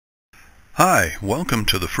Hi, welcome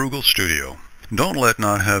to the Frugal Studio. Don't let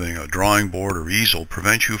not having a drawing board or easel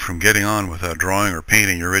prevent you from getting on with that drawing or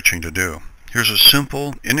painting you're itching to do. Here's a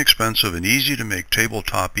simple, inexpensive, and easy to make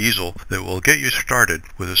tabletop easel that will get you started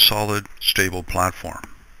with a solid, stable platform.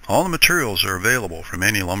 All the materials are available from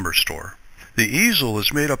any lumber store. The easel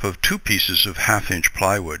is made up of two pieces of half-inch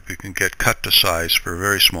plywood you can get cut to size for a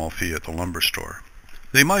very small fee at the lumber store.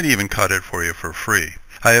 They might even cut it for you for free.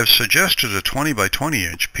 I have suggested a 20 by 20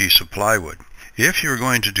 inch piece of plywood. If you're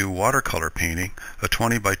going to do watercolor painting, a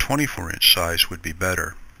 20 by 24 inch size would be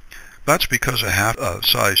better. That's because a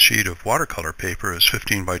half-size sheet of watercolor paper is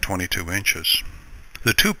 15 by 22 inches.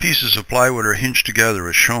 The two pieces of plywood are hinged together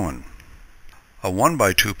as shown. A 1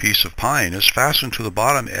 by 2 piece of pine is fastened to the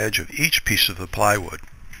bottom edge of each piece of the plywood.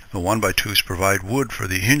 The 1 by 2s provide wood for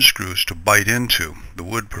the hinge screws to bite into. The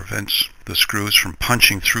wood prevents the screws from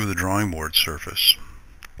punching through the drawing board surface.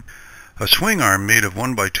 A swing arm made of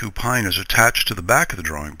 1 by 2 pine is attached to the back of the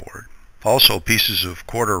drawing board. Also, pieces of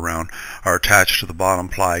quarter round are attached to the bottom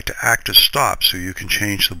ply to act as stops so you can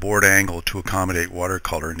change the board angle to accommodate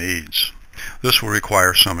watercolor needs. This will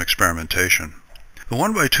require some experimentation. The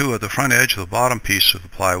 1 by 2 at the front edge of the bottom piece of the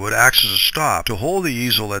plywood acts as a stop to hold the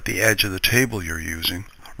easel at the edge of the table you're using,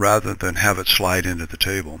 rather than have it slide into the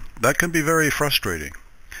table. That can be very frustrating.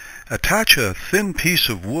 Attach a thin piece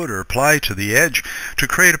of wood or ply to the edge to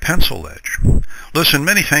create a pencil edge. Listen,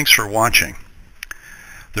 many thanks for watching.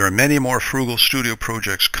 There are many more Frugal Studio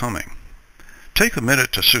projects coming. Take a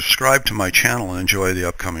minute to subscribe to my channel and enjoy the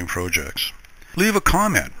upcoming projects. Leave a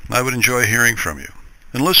comment. I would enjoy hearing from you.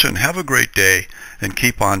 And listen, have a great day and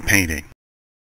keep on painting.